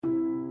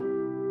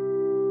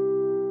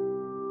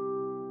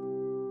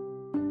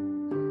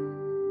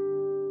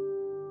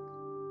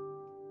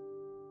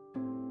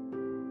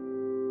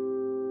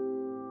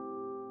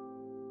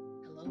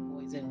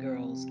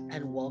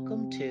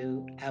Welcome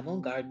to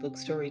Avant-Garde Book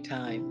Story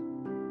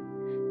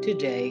Time.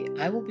 Today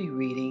I will be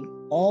reading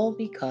All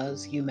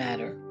Because You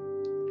Matter.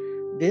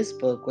 This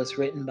book was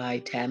written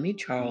by Tami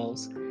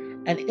Charles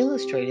and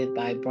illustrated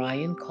by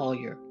Bryan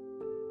Collier.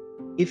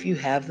 If you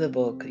have the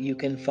book, you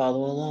can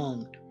follow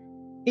along.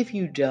 If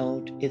you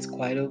don't, it's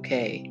quite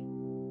okay.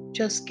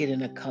 Just get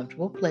in a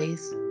comfortable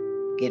place,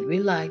 get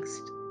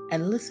relaxed,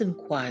 and listen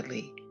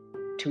quietly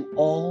to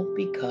All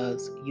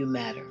Because You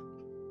Matter.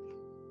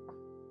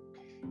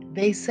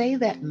 They say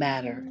that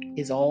matter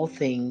is all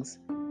things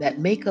that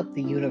make up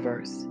the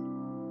universe: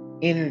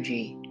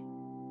 energy,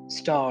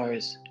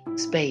 stars,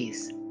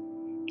 space.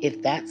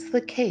 If that's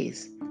the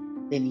case,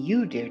 then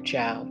you, dear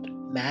child,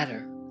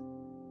 matter.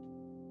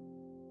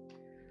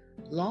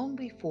 Long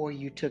before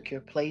you took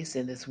your place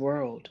in this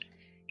world,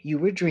 you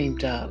were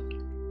dreamed of,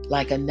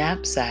 like a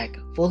knapsack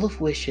full of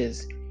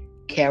wishes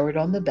carried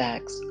on the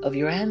backs of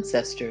your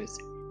ancestors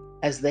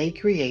as they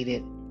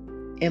created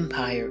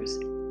empires,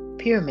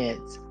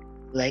 pyramids,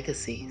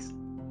 legacies.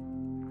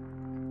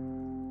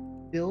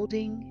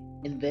 Building,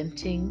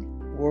 inventing,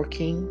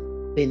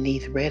 working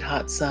beneath red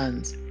hot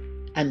suns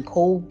and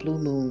cold blue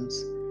moons,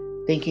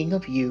 thinking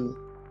of you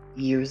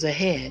years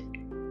ahead,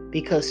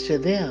 because to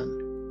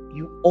them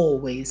you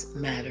always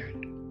mattered.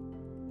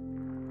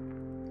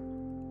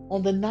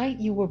 On the night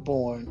you were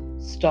born,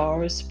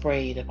 stars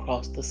sprayed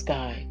across the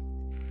sky,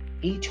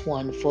 each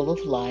one full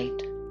of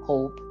light,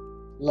 hope,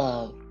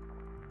 love,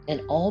 and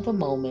all the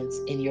moments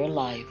in your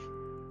life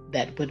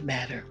that would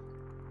matter.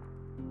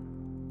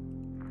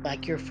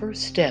 Like your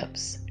first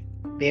steps,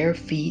 bare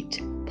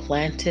feet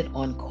planted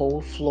on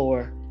cold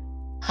floor,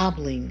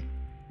 hobbling,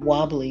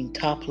 wobbling,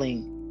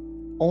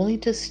 toppling, only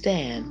to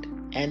stand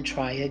and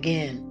try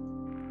again.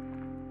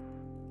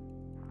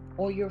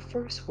 Or your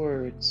first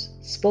words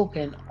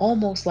spoken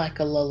almost like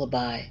a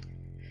lullaby,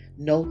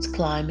 notes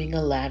climbing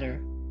a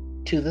ladder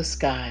to the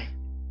sky.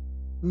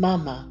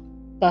 Mama,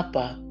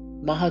 Papa,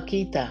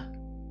 Mahakita.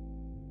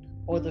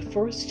 Or the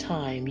first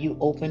time you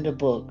opened a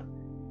book,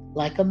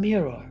 like a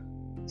mirror,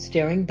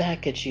 staring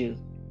back at you,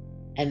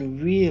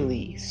 and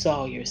really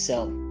saw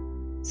yourself.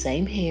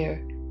 Same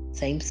hair,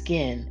 same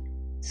skin,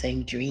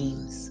 same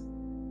dreams.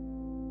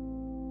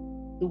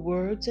 The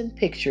words and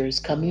pictures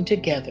coming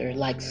together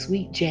like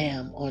sweet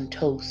jam on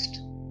toast.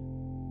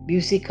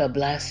 Musica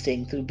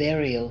blasting through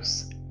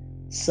barrios,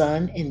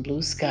 sun in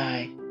blue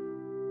sky,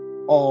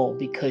 all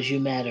because you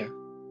matter.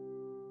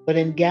 But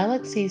in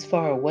galaxies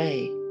far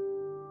away,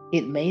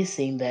 it may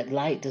seem that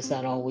light does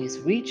not always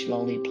reach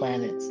lonely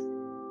planets,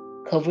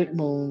 covered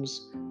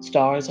moons,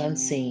 stars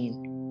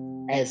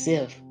unseen, as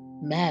if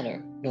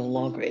matter no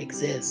longer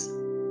exists.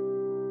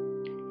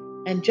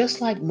 And just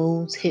like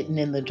moons hidden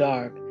in the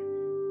dark,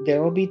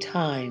 there will be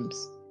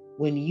times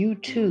when you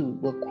too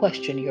will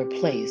question your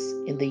place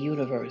in the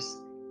universe,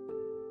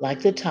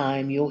 like the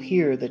time you'll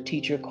hear the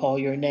teacher call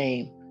your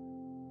name,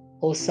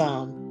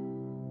 Osam,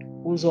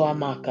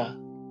 Uzoamaka,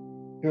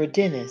 your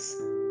dentist,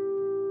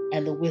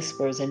 and the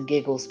whispers and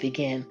giggles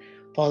begin,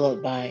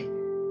 followed by,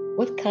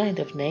 "What kind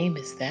of name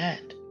is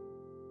that?"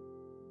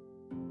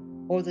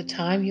 Or the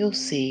time you'll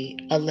see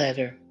a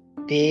letter,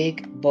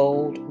 big,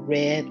 bold,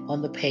 red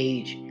on the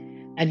page,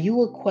 and you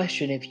will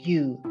question if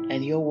you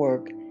and your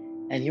work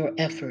and your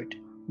effort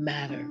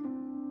matter.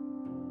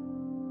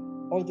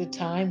 Or the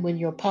time when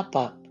your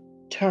pop-up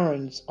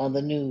turns on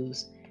the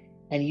news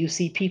and you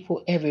see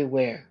people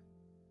everywhere.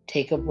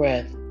 Take a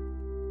breath,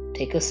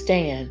 take a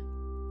stand,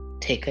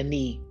 take a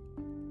knee.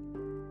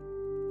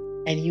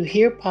 And you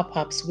hear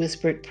pop-up's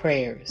whispered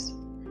prayers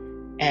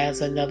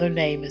as another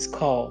name is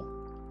called: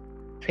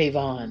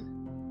 Trayvon,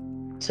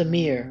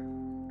 Samir,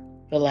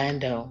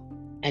 Philando,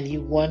 and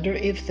you wonder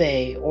if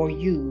they or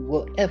you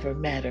will ever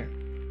matter.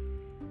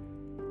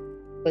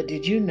 But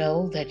did you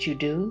know that you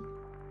do?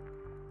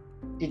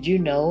 Did you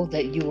know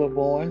that you were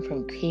born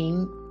from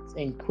kings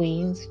and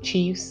queens,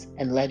 chiefs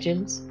and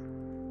legends?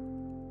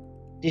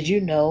 Did you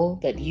know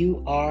that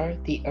you are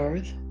the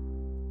earth,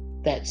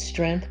 that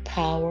strength,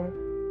 power,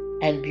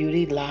 and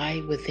beauty lie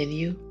within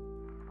you?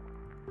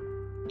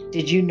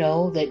 Did you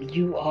know that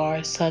you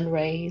are sun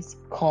rays,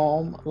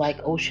 calm like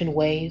ocean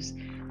waves,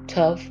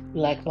 tough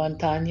like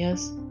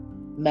montañas,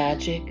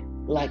 magic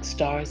like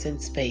stars in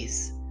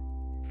space?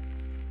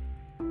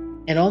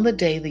 And on the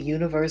day the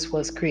universe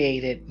was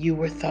created, you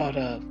were thought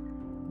of,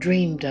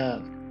 dreamed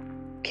of,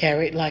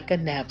 carried like a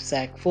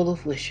knapsack full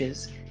of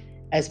wishes,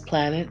 as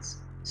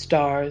planets,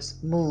 stars,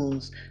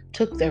 moons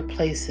took their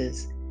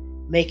places,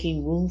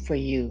 making room for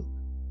you,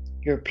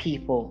 your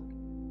people,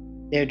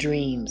 their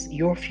dreams,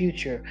 your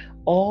future,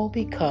 all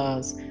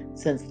because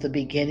since the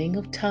beginning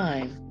of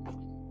time,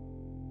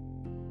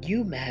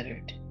 you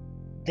mattered,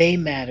 they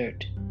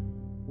mattered,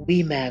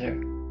 we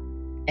matter,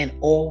 and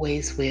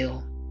always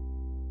will.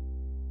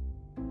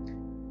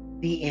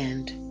 The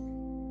end.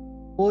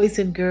 Boys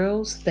and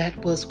girls, that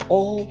was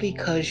All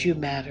Because You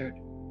Mattered,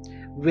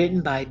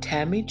 written by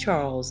Tami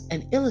Charles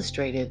and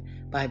illustrated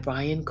by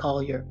Bryan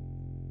Collier.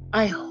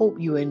 I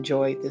hope you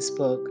enjoyed this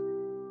book,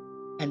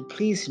 and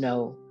please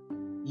know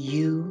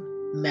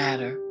you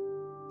matter.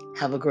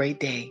 Have a great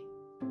day.